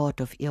have a lot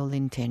of ill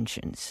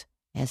intentions,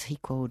 as he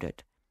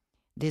quoted.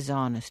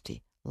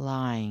 Dishonesty,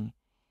 lying,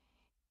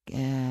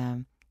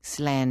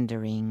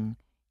 slandering,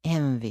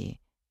 envy,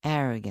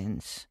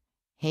 arrogance,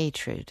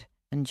 hatred,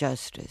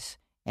 injustice,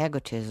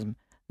 egotism,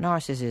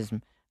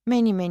 narcissism,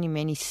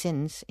 many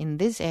sins in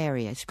this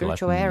area,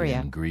 spiritual Gluttony area.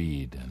 And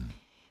greed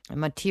and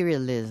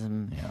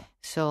materialism. Yeah.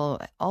 So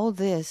all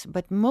this,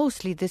 but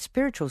mostly the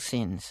spiritual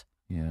sins.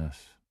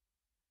 Yes.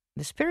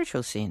 The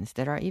spiritual sins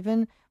that are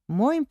even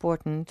more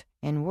important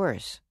and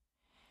worse.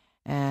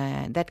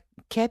 That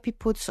Kepi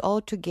puts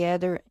all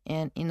together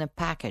in a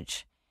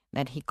package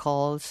that he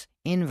calls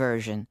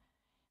inversion.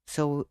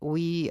 So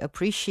we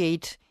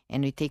appreciate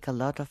and we take a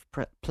lot of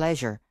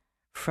pleasure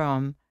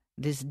from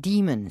these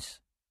demons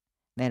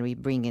that we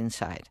bring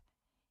inside.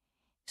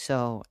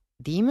 So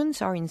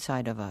demons are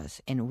inside of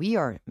us, and we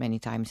are many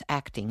times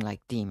acting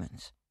like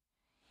demons.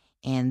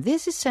 And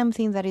this is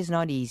something that is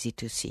not easy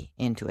to see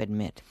and to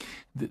admit.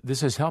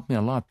 This has helped me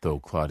a lot, though,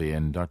 Claudia,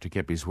 in Dr.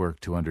 Kepi's work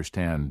to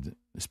understand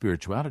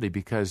spirituality,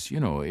 because, you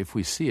know, if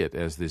we see it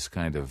as this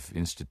kind of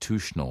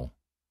institutional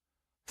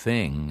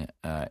thing,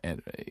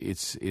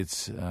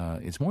 it's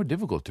more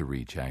difficult to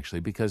reach, actually,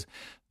 because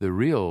the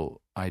real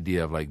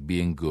idea of like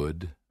being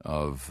good,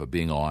 of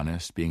being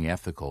honest, being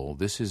ethical,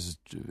 this is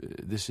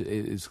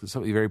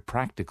something very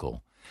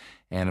practical.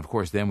 And, of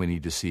course, then we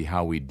need to see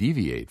how we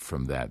deviate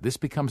from that. This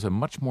becomes a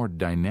much more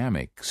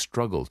dynamic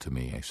struggle to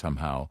me,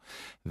 somehow,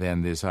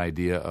 than this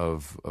idea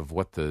of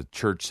what the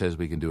church says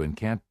we can do and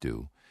can't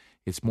do.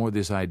 It's more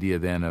this idea,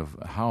 then, of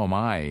how am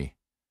I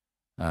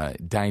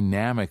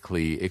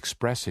dynamically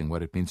expressing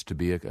what it means to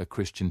be a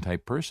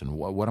Christian-type person?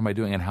 What am I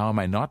doing, and how am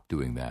I not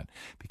doing that?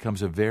 It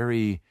becomes a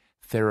very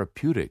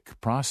therapeutic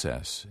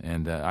process,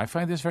 and I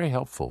find this very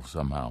helpful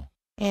somehow.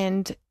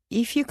 And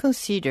if you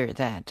consider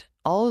that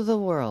all the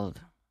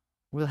world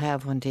will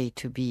have one day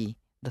to be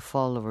the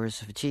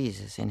followers of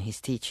Jesus and his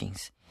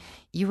teachings,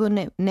 you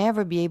will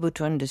never be able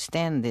to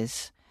understand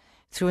this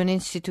through an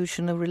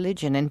institutional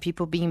religion and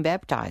people being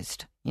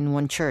baptized in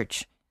one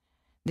church.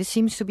 This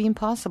seems to be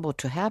impossible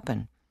to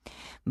happen.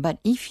 But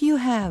if you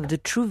have the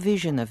true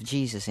vision of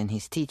Jesus and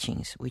his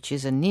teachings, which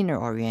is an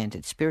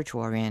inner-oriented,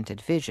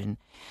 spiritual-oriented vision,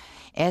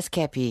 as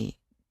Kepi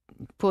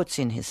puts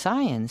in his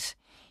science,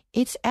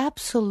 it's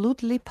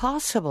absolutely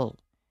possible,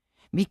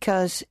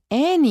 because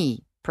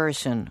any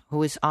person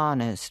who is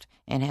honest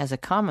and has a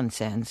common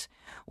sense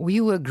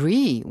will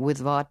agree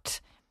with what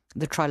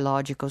the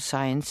trilogical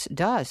science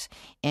does.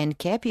 And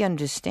Kepi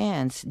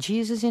understands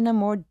Jesus in a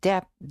more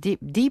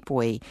deep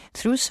way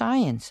through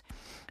science.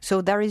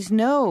 So there is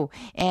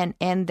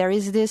and there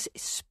is this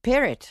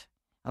spirit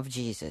of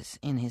Jesus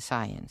in his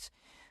science.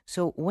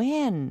 So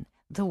when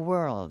the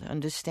world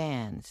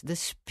understands the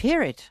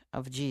spirit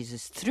of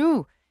Jesus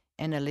through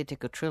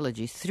analytical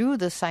trilogy, through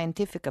the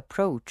scientific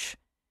approach,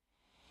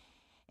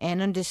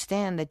 and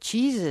understand that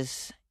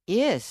Jesus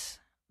is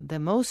the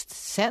most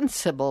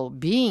sensible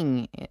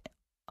being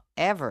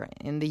ever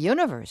in the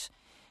universe,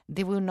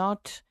 they will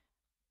not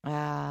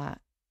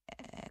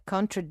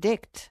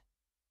contradict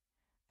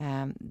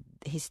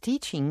his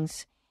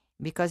teachings,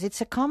 because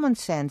it's a common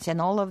sense,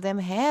 and all of them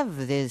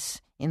have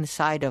this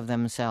inside of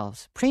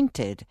themselves,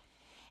 printed.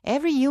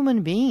 Every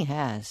human being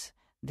has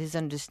this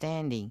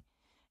understanding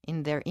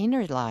in their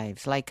inner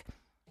lives. Like,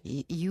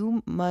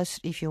 you must,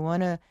 if you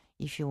wanna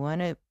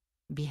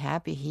be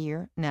happy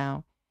here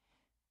now,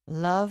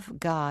 love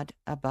God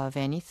above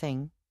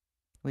anything,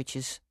 which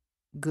is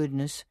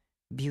goodness,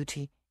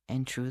 beauty,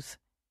 and truth.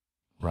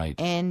 Right.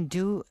 And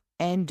do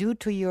and do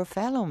to your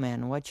fellow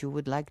man what you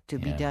would like to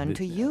be done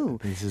to you.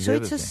 So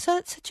it's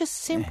such a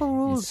simple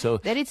rule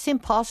that it's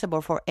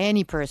impossible for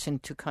any person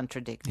to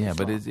contradict. Yeah,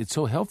 but it's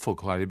so helpful,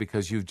 Claudia,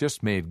 because you've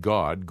just made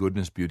God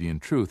goodness, beauty,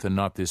 and truth, and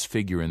not this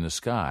figure in the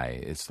sky.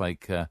 It's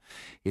like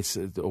it's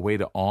a way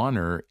to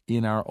honor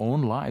in our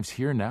own lives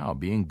here now,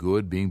 being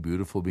good, being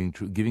beautiful, being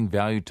true, giving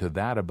value to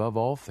that above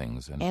all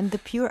things. And the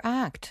pure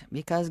act,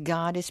 because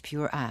God is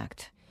pure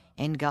act,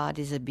 and God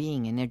is a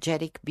being,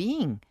 energetic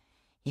being.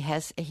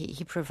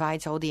 He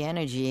provides all the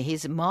energy.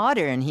 He's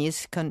modern.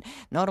 He's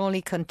not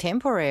only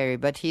contemporary,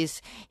 but he's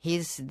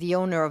the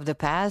owner of the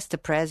past, the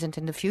present,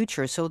 and the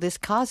future. So this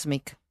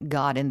cosmic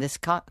God and this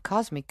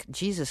cosmic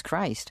Jesus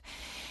Christ,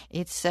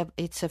 it's a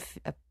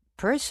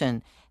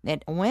person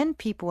that when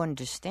people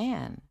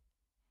understand,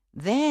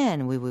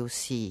 then we will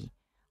see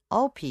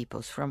all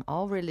peoples from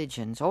all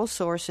religions, all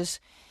sources,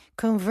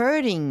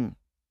 converting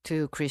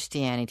to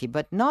Christianity,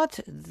 but not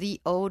the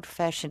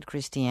old-fashioned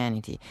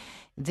Christianity,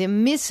 the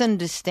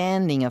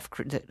misunderstanding of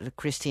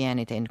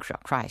Christianity and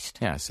Christ.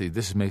 Yeah, see,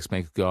 this makes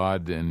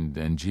God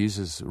and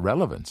Jesus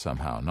relevant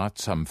somehow, not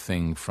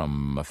something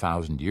from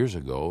 1,000 years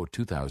ago,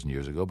 2,000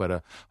 years ago, but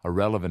a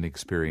relevant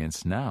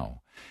experience now.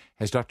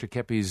 Has Dr.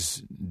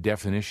 Keppe's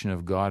definition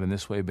of God in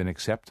this way been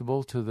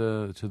acceptable to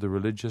the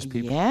religious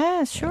people?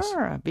 Yeah,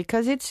 sure,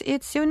 because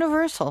it's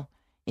universal.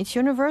 It's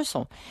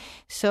universal.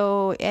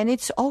 So, and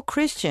it's all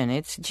Christian.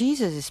 It's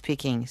Jesus is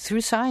speaking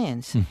through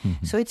science.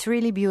 So it's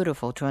really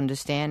beautiful to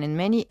understand. And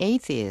many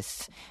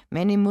atheists,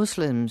 many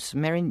Muslims,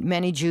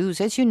 many Jews,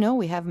 as you know,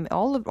 we have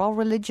all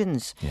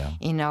religions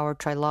in our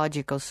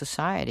trilogical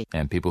society.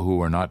 And people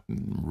who are not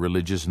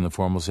religious in the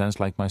formal sense,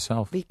 like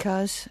myself.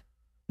 Because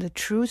the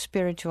true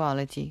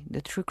spirituality,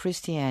 the true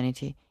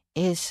Christianity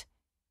is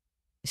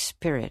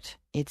spirit.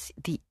 It's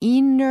the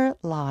inner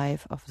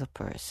life of the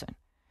person.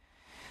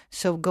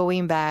 So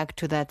going back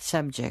to that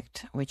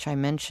subject, which I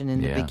mentioned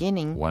in the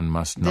beginning. One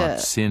must not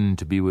sin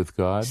to be with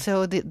God.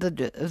 So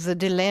the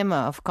dilemma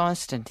of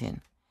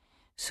Constantine.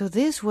 So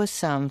this was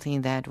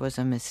something that was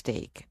a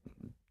mistake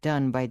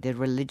done by the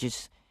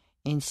religious,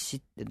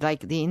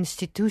 like the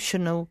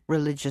institutional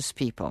religious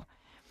people.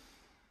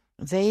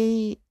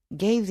 They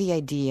gave the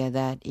idea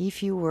that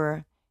if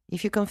you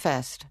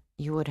confessed,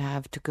 you would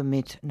have to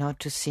commit not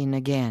to sin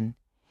again.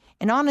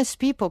 And honest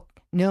people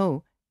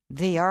know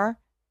they are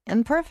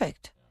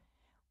imperfect.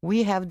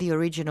 We have the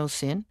original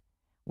sin.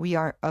 We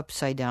are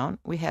upside down.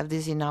 We have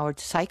this in our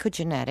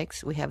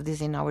psychogenetics. We have this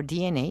in our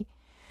DNA.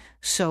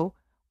 So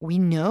we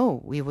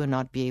know we will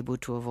not be able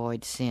to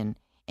avoid sin.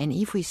 And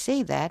if we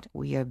say that,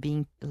 we are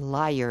being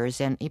liars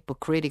and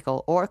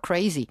hypocritical or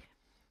crazy,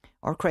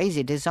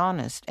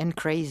 dishonest and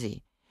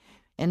crazy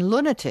and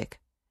lunatic,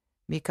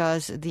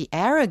 because the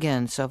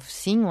arrogance of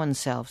seeing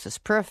oneself as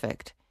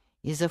perfect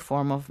is a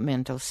form of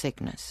mental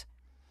sickness.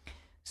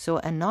 So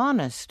an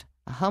honest,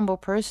 a humble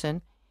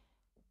person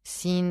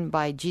seen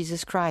by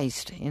Jesus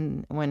Christ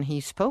when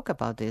he spoke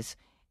about this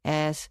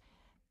as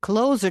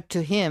closer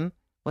to him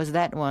was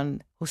that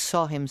one who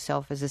saw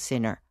himself as a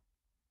sinner.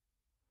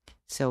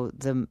 So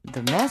the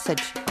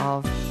message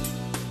of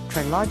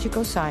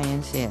trilogical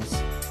science is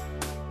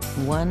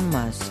one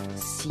must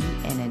see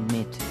and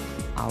admit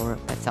our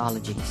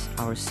pathologies,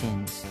 our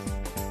sins,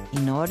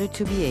 in order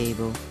to be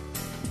able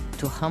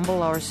to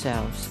humble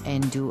ourselves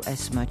and do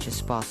as much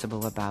as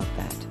possible about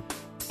that.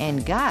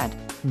 And God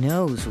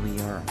knows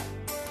we are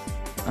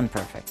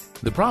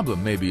imperfect. The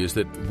problem maybe is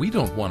that we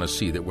don't want to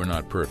see that we're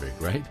not perfect,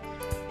 right?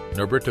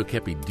 Norberto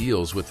Keppe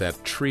deals with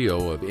that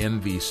trio of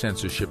envy,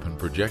 censorship, and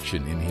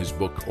projection in his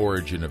book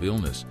Origin of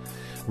Illness,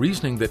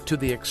 reasoning that to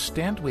the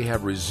extent we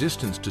have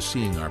resistance to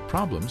seeing our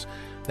problems,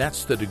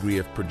 that's the degree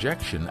of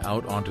projection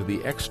out onto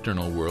the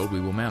external world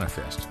we will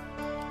manifest.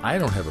 I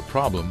don't have a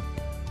problem,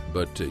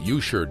 but you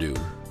sure do,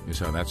 is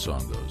how that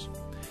song goes.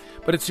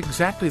 But it's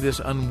exactly this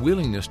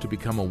unwillingness to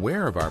become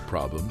aware of our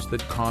problems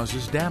that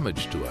causes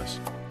damage to us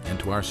and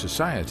to our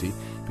society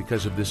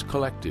because of this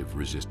collective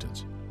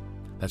resistance.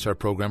 That's our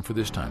program for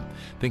this time.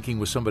 Thinking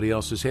with Somebody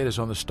Else's Head is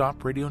on the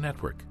Stop Radio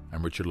Network.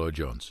 I'm Richard Lloyd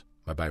Jones.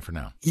 Bye-bye for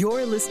now.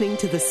 You're listening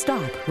to the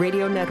Stop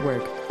Radio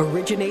Network,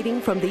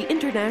 originating from the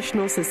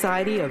International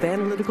Society of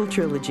Analytical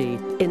Trilogy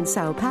in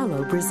Sao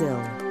Paulo, Brazil.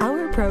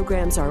 Our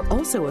programs are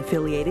also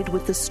affiliated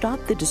with the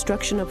Stop the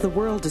Destruction of the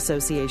World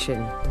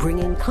Association,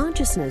 bringing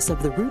consciousness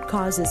of the root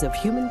causes of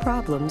human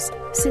problems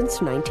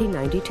since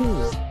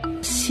 1992.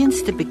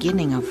 Since the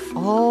beginning of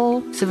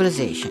all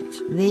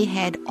civilizations, they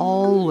had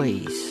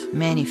always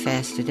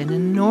manifested an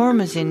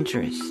enormous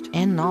interest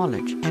and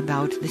knowledge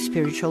about the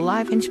spiritual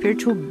life and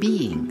spiritual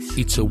beings.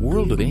 It's a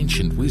world of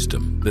ancient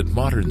wisdom that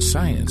modern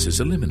science has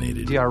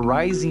eliminated. The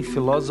arising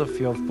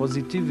philosophy of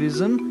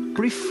positivism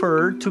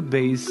preferred to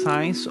base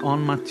science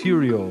on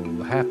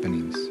material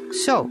happenings.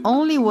 So,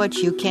 only what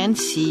you can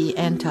see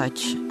and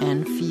touch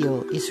and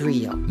feel is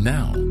real.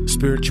 Now,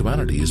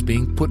 spirituality is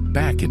being put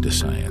back into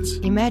science.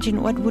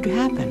 Imagine what would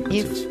happen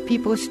if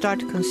people start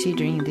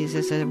considering this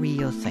as a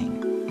real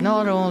thing.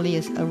 Not only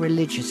as a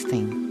religious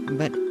thing,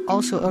 but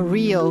also a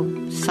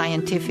real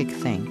scientific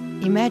thing.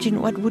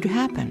 Imagine what would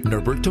happen.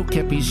 Norberto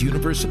Keppe's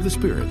Universe of the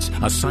Spirits,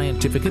 a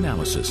scientific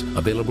analysis,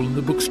 available in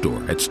the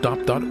bookstore at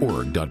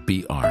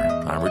stop.org.br.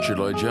 I'm Richard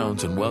Lloyd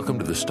Jones, and welcome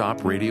to the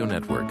Stop Radio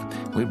Network.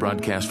 We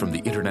broadcast from the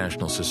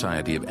International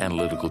Society of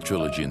Analytical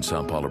Trilogy in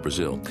Sao Paulo,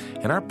 Brazil.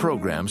 And our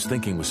programs,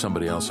 Thinking with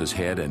Somebody Else's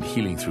Head and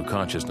Healing Through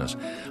Consciousness,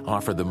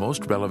 offer the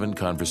most relevant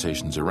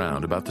conversations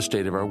around about the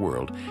state of our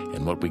world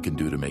and what we can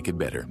do to make it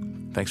better.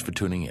 Thanks for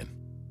tuning in.